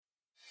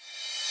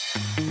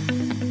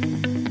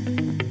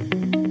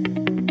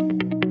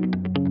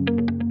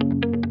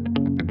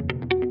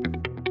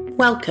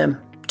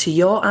Welcome to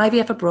your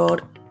IVF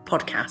Abroad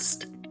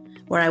podcast,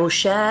 where I will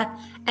share,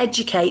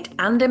 educate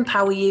and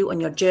empower you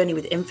on your journey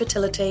with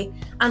infertility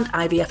and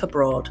IVF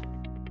abroad.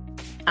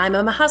 I'm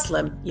Emma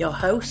Haslam, your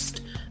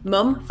host,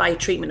 mum via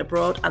treatment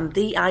abroad and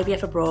the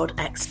IVF abroad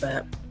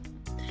expert.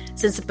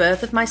 Since the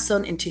birth of my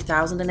son in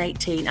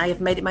 2018, I have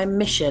made it my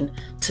mission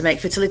to make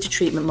fertility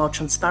treatment more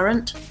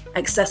transparent,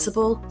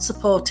 accessible,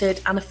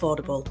 supported and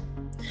affordable.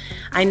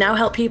 I now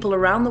help people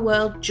around the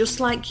world just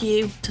like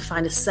you to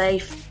find a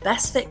safe,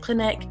 best fit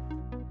clinic,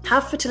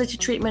 have fertility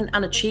treatment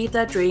and achieve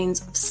their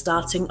dreams of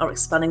starting or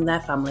expanding their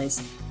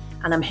families.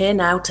 And I'm here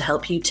now to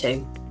help you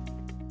too.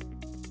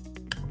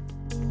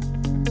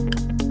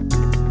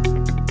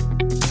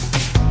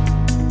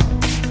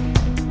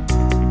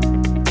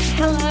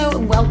 Hello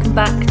and welcome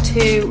back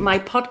to my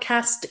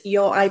podcast,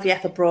 Your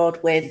IVF Abroad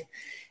with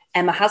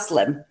Emma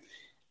Haslam.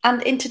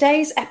 And in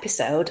today's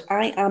episode,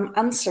 I am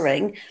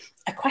answering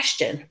a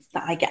question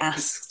that I get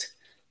asked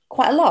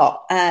quite a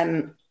lot.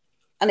 And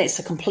it's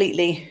a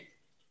completely,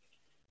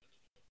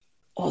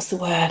 It's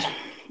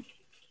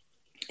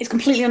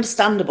completely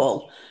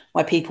understandable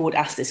why people would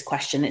ask this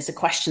question. It's a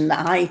question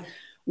that I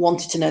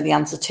wanted to know the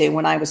answer to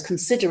when I was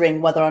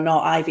considering whether or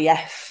not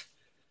IVF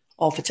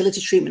or fertility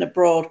treatment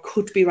abroad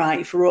could be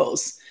right for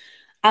us.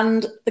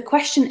 And the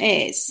question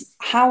is,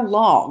 how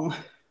long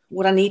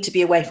would I need to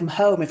be away from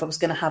home if I was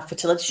going to have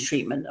fertility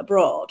treatment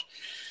abroad?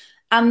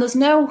 And there's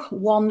no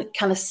one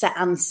kind of set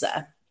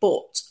answer,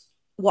 but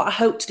what I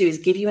hope to do is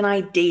give you an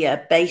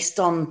idea based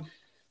on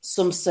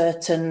some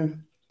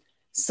certain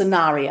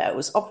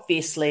scenarios.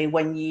 Obviously,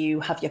 when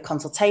you have your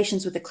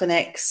consultations with the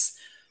clinics,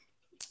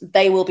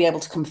 they will be able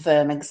to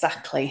confirm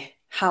exactly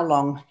how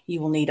long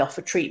you will need off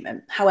for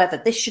treatment. However,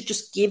 this should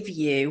just give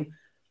you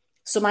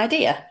some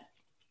idea,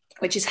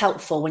 which is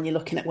helpful when you're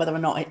looking at whether or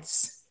not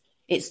it's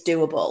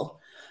doable.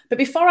 But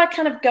before I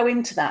kind of go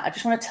into that, I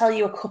just want to tell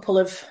you a couple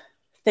of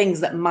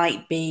things that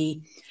might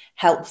be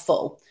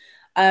helpful.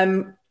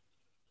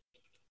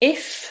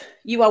 If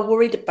you are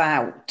worried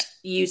about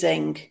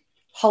using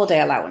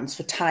holiday allowance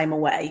for time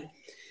away,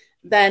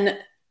 then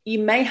you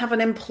may have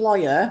an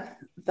employer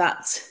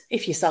that,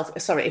 if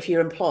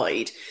you're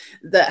employed,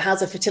 that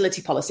has a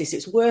fertility policy. So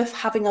it's worth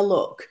having a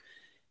look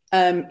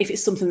if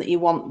it's something that you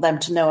want them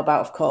to know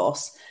about, of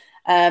course.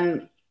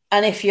 And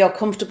if you're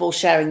comfortable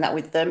sharing that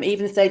with them,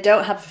 even if they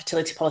don't have a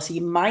fertility policy,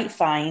 you might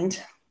find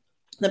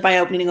that by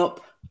opening up,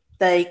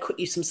 they cut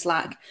you some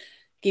slack,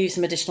 give you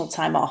some additional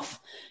time off.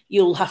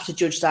 You'll have to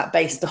judge that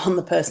based on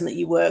the person that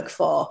you work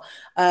for.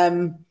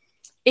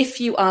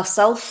 If you are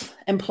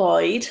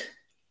self-employed,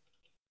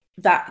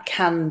 that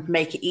can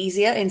make it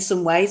easier in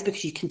some ways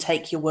because you can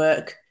take your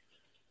work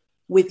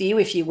with you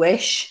if you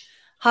wish.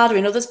 Harder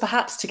in others,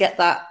 perhaps, to get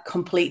that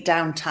complete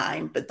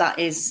downtime, but that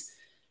is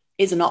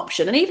an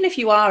option. And even if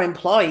you are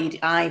employed,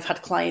 I've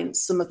had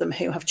clients, some of them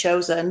who have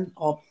chosen,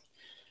 or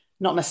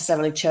not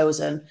necessarily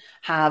chosen,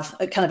 have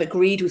kind of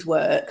agreed with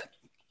work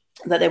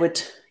that they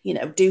would,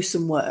 do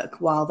some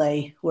work while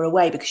they were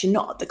away, because you're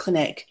not at the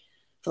clinic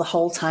for the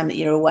whole time that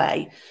you're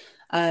away.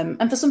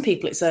 And for some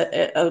people, it's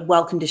a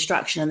welcome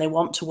distraction and they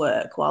want to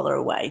work while they're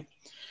away.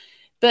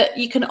 But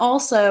you can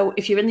also,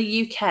 if you're in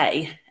the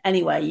UK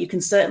anyway, you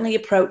can certainly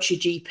approach your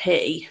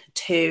GP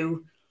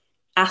to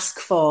ask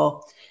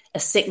for a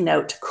sick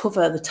note to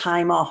cover the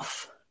time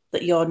off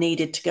that you're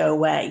needed to go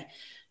away.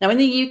 Now, in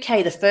the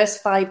UK, the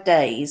first 5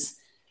 days,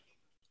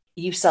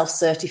 you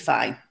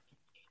self-certify.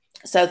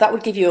 So that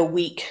would give you a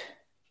week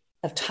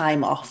of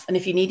time off. And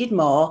if you needed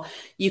more,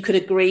 you could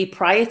agree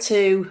prior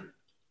to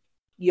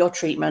your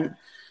treatment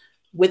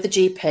with the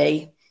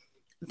GP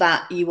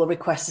that you will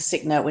request a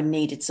sick note when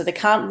needed. So they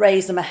can't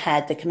raise them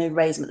ahead. They can only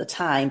raise them at the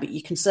time, but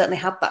you can certainly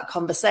have that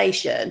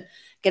conversation,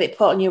 get it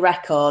put on your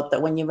record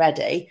that when you're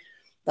ready,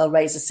 they'll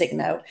raise a sick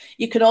note.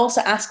 You could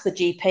also ask the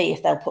GP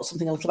if they'll put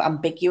something a little bit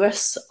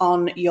ambiguous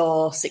on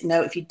your sick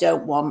note if you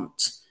don't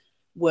want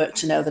work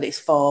to know that it's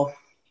for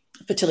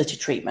fertility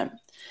treatment.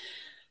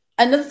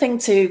 Another thing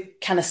to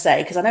kind of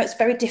say, because I know it's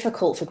very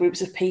difficult for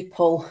groups of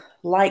people,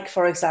 like,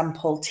 for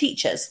example,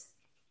 teachers.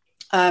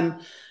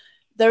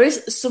 There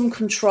is some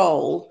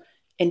control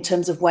in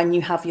terms of when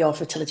you have your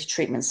fertility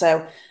treatment.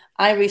 So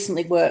I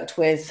recently worked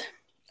with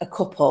a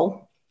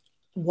couple,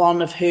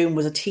 one of whom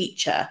was a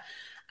teacher,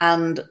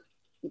 and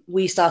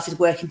we started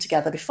working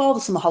together before the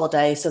summer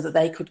holidays so that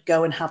they could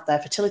go and have their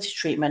fertility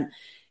treatment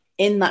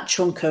in that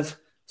chunk of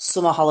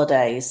summer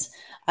holidays.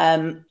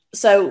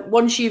 So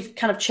once you've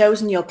kind of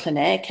chosen your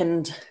clinic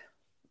and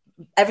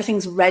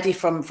everything's ready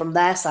from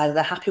their side,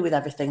 they're happy with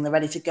everything, they're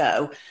ready to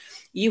go,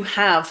 you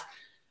have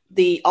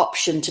the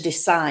option to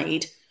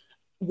decide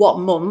what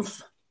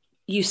month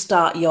you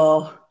start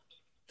your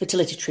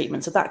fertility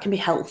treatment. So that can be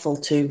helpful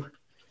to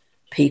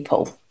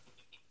people.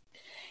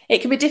 It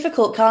can be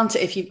difficult, can't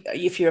it,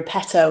 if you're a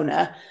pet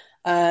owner?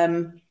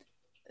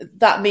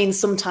 That means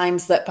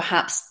sometimes that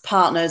perhaps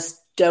partners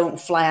don't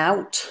fly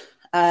out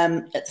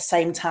at the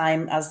same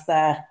time as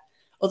their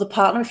other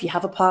partner if you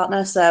have a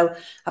partner. So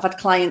I've had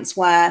clients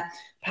where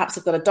perhaps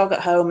they've got a dog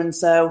at home, and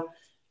so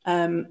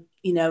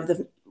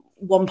the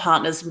one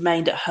partner's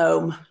remained at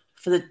home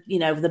for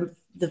the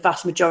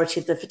vast majority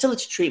of the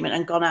fertility treatment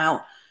and gone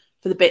out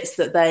for the bits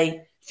that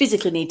they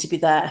physically need to be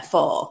there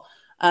for,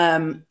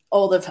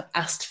 or they've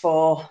asked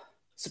for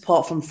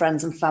support from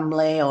friends and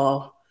family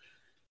or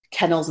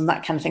kennels and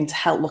that kind of thing to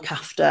help look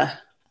after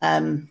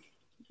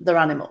their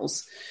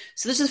animals.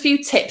 So there's just a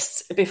few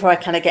tips before I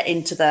kind of get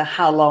into the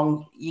how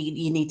long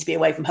you need to be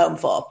away from home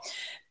for.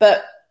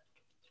 But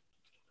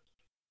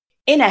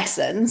in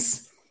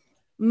essence,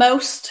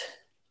 most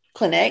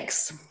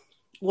clinics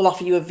will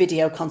offer you a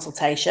video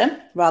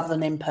consultation rather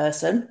than in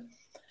person.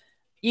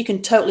 You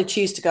can totally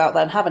choose to go out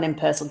there and have an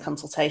in-person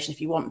consultation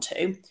if you want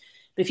to.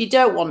 But if you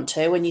don't want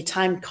to, and you're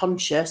time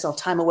conscious or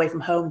time away from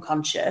home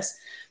conscious,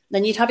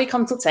 then you'd have your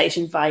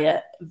consultation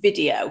via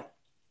video.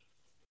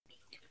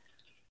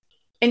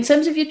 In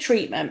terms of your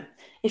treatment,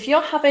 if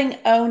you're having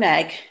own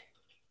egg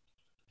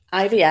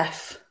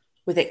IVF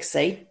with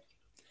ICSI,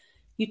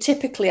 you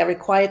typically are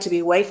required to be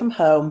away from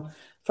home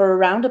for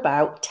around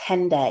about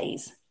 10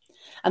 days.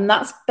 And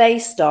that's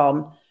based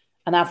on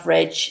an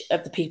average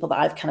of the people that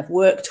I've kind of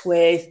worked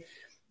with.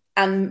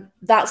 And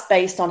that's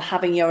based on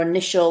having your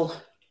initial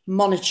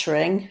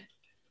monitoring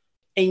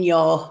in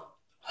your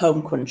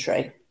home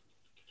country.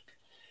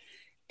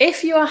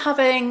 If you are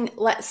having,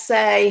 let's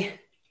say,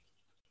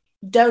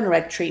 donor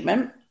egg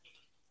treatment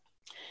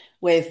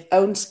with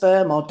own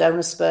sperm or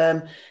donor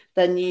sperm,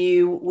 then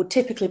you would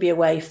typically be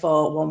away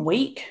for 1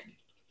 week.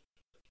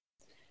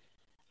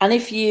 And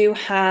if you're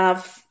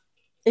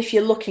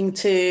looking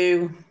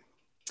to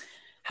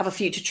have a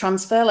future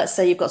transfer, let's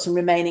say you've got some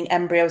remaining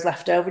embryos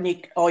left over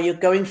or you're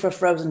going for a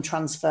frozen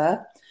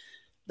transfer,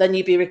 then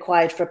you'd be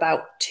required for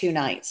about 2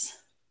 nights.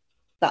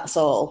 That's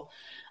all.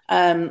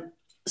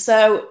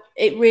 So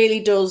it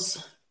really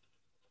does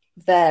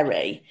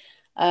vary.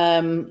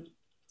 And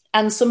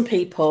some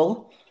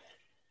people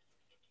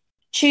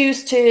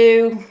choose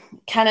to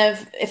kind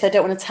of, if they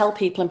don't want to tell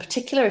people in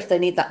particular, if they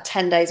need that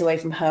 10 days away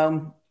from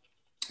home,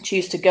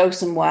 choose to go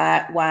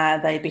somewhere where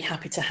they'd be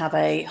happy to have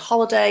a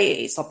holiday.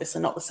 It's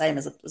obviously not the same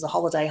as a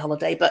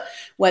holiday, but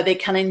where they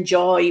can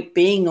enjoy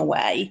being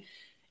away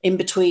in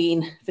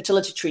between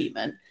fertility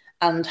treatment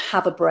and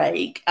have a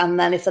break. And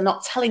then if they're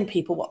not telling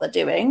people what they're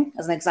doing,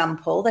 as an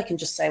example, they can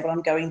just say, well,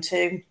 I'm going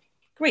to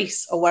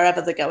Greece or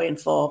wherever they're going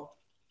for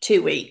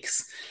 2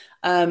 weeks.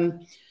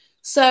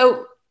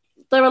 So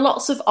there are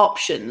lots of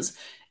options.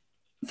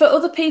 For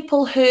other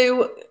people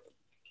who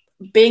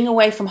being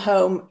away from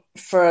home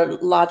for a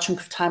large chunk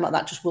of time like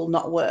that just will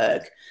not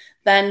work,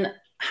 then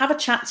have a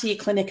chat to your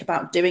clinic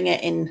about doing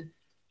it in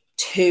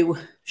 2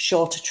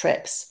 shorter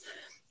trips.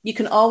 You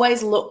can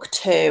always look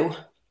to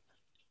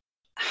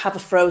have a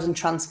frozen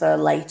transfer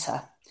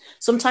later.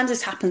 Sometimes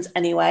this happens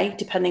anyway,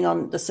 depending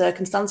on the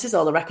circumstances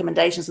or the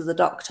recommendations of the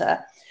doctor.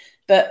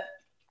 But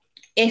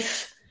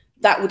if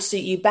that would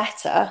suit you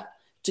better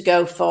to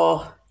go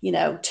for,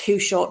 2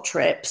 short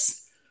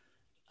trips,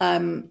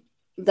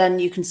 then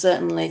you can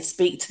certainly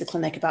speak to the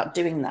clinic about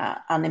doing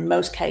that. And in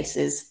most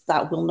cases,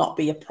 that will not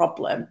be a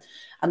problem.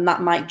 And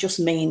that might just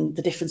mean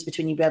the difference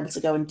between you being able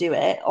to go and do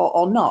it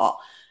or not.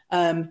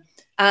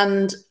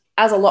 And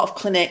as a lot of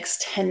clinics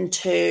tend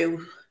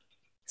to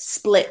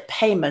split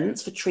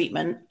payments for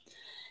treatment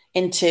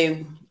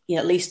into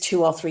at least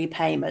 2 or 3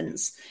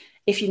 payments,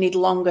 if you need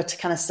longer to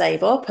kind of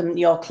save up and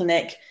your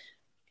clinic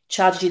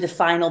charges you the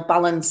final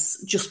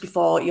balance just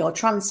before your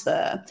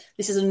transfer,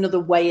 this is another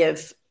way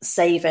of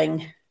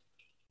giving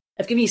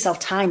yourself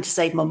time to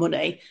save more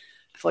money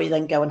before you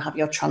then go and have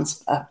your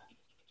transfer.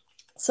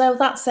 So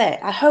that's it.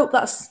 I hope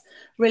that's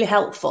really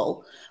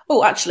helpful.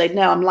 Oh, actually,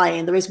 no, I'm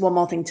lying. There is one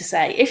more thing to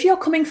say. If you're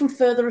coming from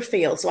further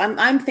afield, so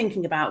I'm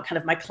thinking about kind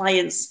of my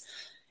clients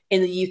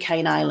in the UK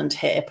and Ireland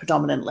here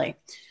predominantly,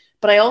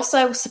 but I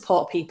also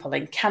support people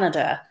in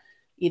Canada,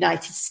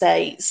 United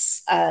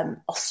States,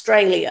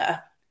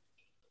 Australia,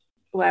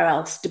 where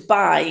else?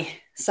 Dubai,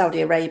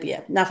 Saudi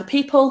Arabia. Now, for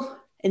people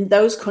in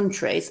those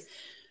countries,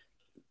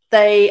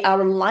 they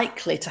are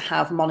unlikely to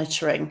have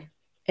monitoring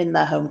in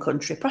their home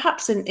country,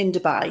 perhaps in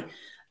Dubai,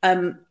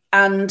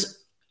 and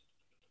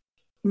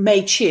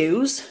may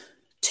choose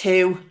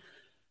to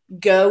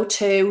go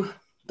to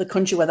the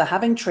country where they're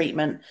having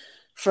treatment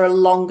for a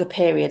longer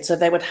period. So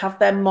they would have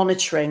their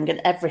monitoring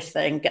and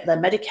everything, get their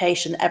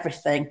medication,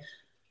 everything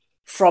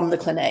from the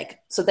clinic.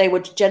 So they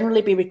would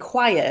generally be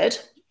required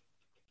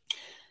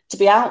to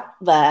be out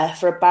there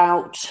for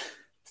about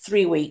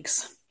 3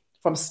 weeks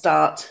from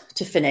start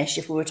to finish,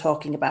 if we were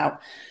talking about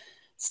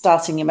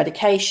starting your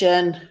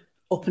medication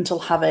up until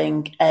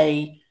having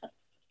an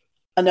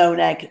own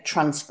egg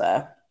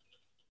transfer.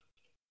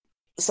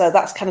 So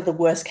that's kind of the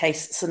worst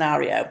case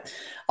scenario.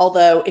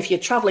 Although if you're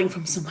traveling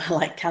from somewhere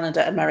like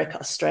Canada, America,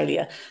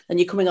 Australia, then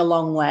you're coming a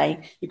long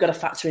way. You've got to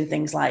factor in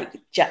things like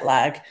jet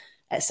lag,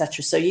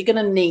 etc. So you're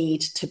going to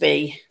need to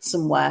be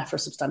somewhere for a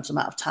substantial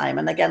amount of time.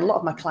 And again, a lot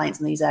of my clients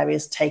in these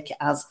areas take it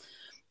as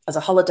a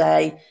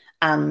holiday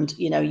and,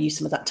 use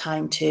some of that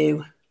time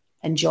to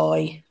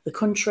enjoy the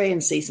country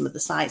and see some of the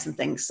sights and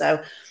things.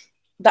 So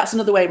that's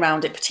another way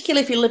around it,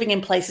 particularly if you're living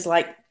in places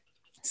like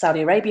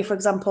Saudi Arabia, for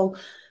example,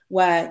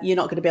 where you're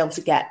not going to be able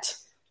to get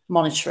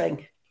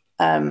monitoring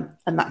and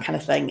that kind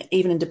of thing.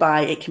 Even in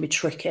Dubai, it can be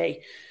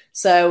tricky.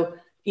 So,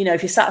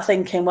 if you start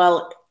thinking,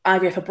 well,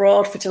 IVF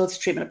abroad, fertility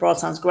treatment abroad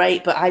sounds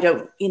great, but I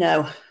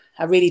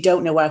really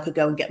don't know where I could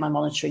go and get my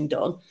monitoring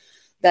done,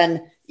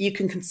 then you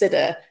can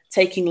consider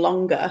taking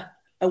longer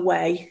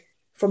away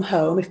from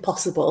home, if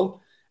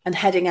possible, and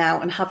heading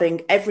out and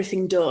having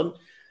everything done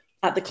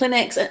at the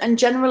clinics. And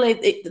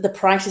generally, the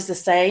price is the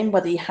same,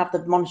 whether you have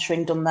the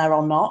monitoring done there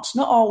or not.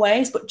 Not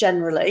always, but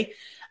generally.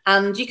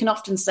 And you can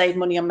often save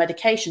money on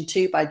medication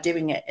too by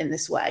doing it in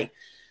this way.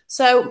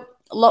 So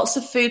lots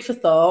of food for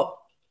thought.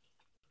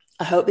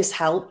 I hope this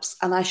helps,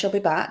 and I shall be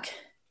back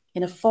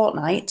in a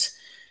fortnight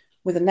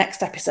with the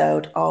next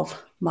episode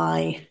of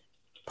my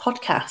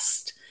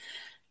podcast.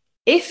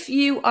 If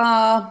you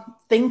are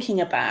thinking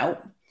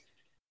about,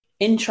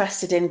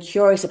 interested in,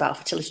 curious about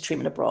fertility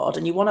treatment abroad,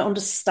 and you want to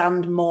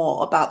understand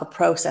more about the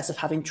process of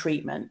having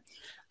treatment,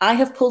 I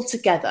have pulled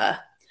together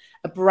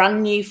a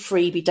brand new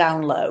freebie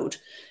download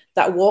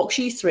that walks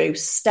you through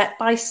step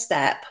by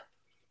step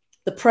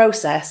the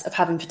process of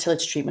having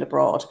fertility treatment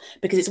abroad,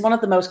 because it's one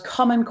of the most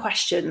common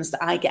questions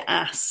that I get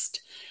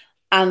asked.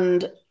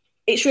 And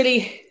it's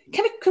really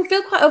can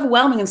feel quite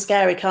overwhelming and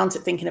scary, can't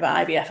it, thinking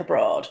about IVF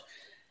abroad?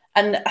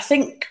 And I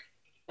think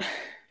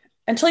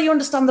until you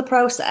understand the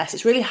process,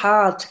 it's really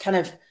hard to kind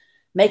of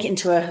make it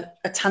into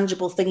a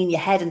tangible thing in your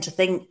head and to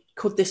think,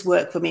 could this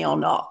work for me or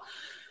not?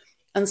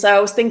 And so I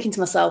was thinking to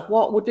myself,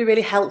 what would be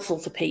really helpful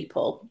for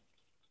people?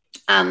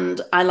 And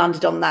I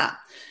landed on that.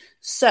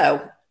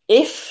 So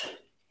if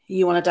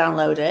you want to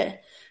download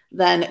it,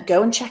 then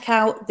go and check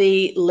out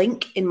the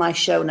link in my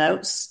show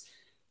notes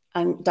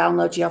and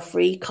download your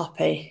free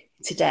copy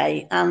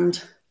today and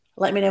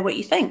let me know what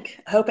you think.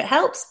 I hope it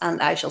helps,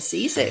 and I shall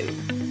see you soon.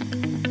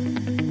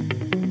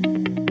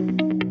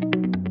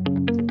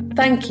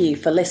 Thank you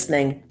for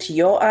listening to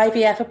Your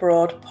IVF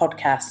Abroad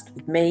podcast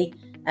with me,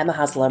 Emma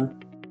Haslam.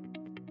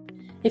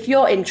 If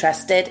you're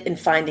interested in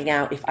finding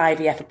out if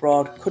IVF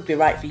abroad could be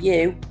right for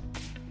you,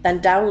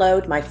 then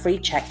download my free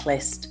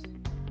checklist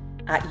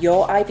at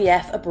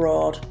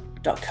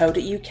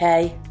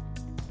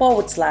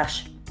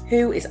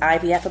yourivfabroad.co.uk/who is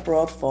IVF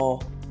abroad for.